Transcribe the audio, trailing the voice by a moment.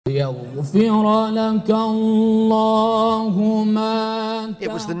It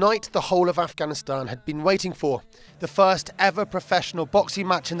was the night the whole of Afghanistan had been waiting for. The first ever professional boxing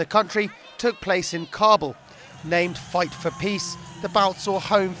match in the country took place in Kabul. Named Fight for Peace, the bout saw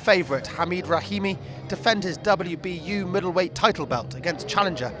home favourite Hamid Rahimi defend his WBU middleweight title belt against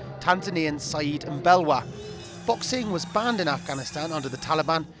challenger Tanzanian Said Mbelwa. Boxing was banned in Afghanistan under the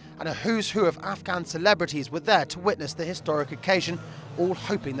Taliban, and a who's who of Afghan celebrities were there to witness the historic occasion, all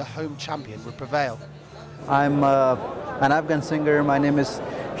hoping the home champion would prevail. I'm an Afghan singer. My name is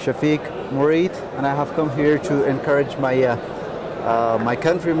Shafiq Murid, and I have come here to encourage my my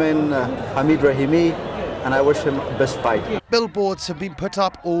countryman Hamid Rahimi, and I wish him best fight. Billboards have been put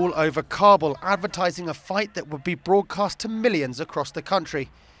up all over Kabul, advertising a fight that would be broadcast to millions across the country.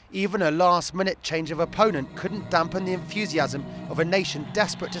 Even a last-minute change of opponent couldn't dampen the enthusiasm of a nation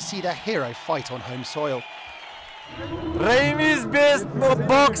desperate to see their hero fight on home soil. Rahimi's best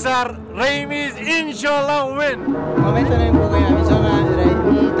boxer. Rahimi's inshallah win.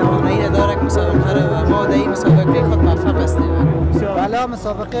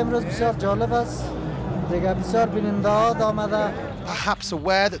 Perhaps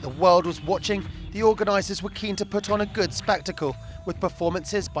aware that the world was watching, the organisers were keen to put on a good spectacle, with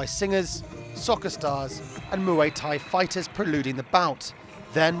performances by singers, soccer stars and Muay Thai fighters preluding the bout.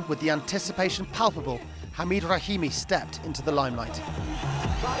 Then, with the anticipation palpable, Hamid Rahimi stepped into the limelight.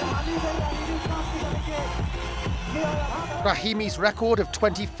 Rahimi's record of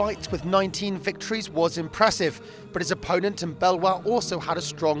 20 fights with 19 victories was impressive, but his opponent Mbelwa also had a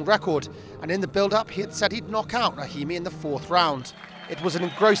strong record, and in the build-up he had said he'd knock out Rahimi in the 4th round. It was an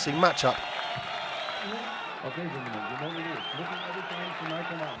engrossing matchup.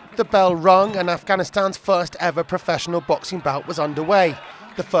 The bell rung and Afghanistan's first ever professional boxing bout was underway.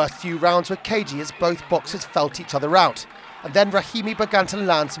 The first few rounds were cagey as both boxers felt each other out, and then Rahimi began to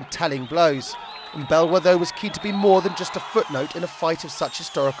land some telling blows. Mbelwa, though, was keen to be more than just a footnote in a fight of such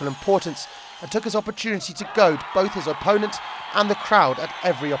historical importance, and took his opportunity to goad both his opponent and the crowd at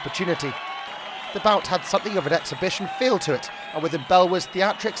every opportunity. The bout had something of an exhibition feel to it, and with Mbelwa's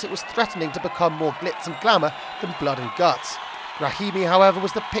theatrics it was threatening to become more glitz and glamour than blood and guts. Rahimi, however,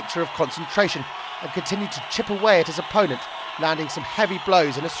 was the picture of concentration and continued to chip away at his opponent, landing some heavy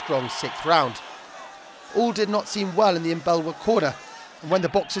blows in a strong 6th round. All did not seem well in the Mbelwa corner, and when the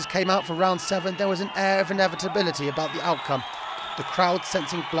boxers came out for round 7 there was an air of inevitability about the outcome. The crowd,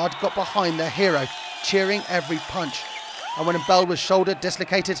 sensing blood, got behind their hero, cheering every punch, and when Mbelwa's shoulder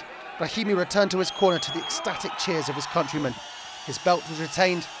dislocated, Rahimi returned to his corner to the ecstatic cheers of his countrymen. His belt was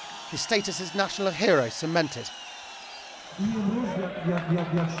retained, his status as national hero cemented.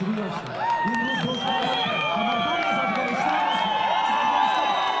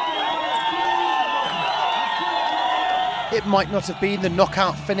 It might not have been the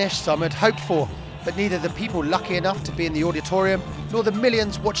knockout finish some had hoped for, but neither the people lucky enough to be in the auditorium nor the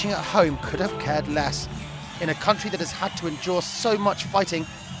millions watching at home could have cared less. In a country that has had to endure so much fighting,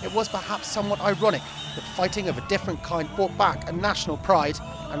 it was perhaps somewhat ironic that fighting of a different kind brought back a national pride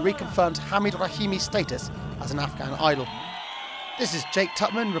and reconfirmed Hamid Rahimi's status as an Afghan idol. This is Jake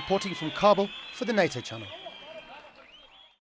Tutman reporting from Kabul for the NATO channel.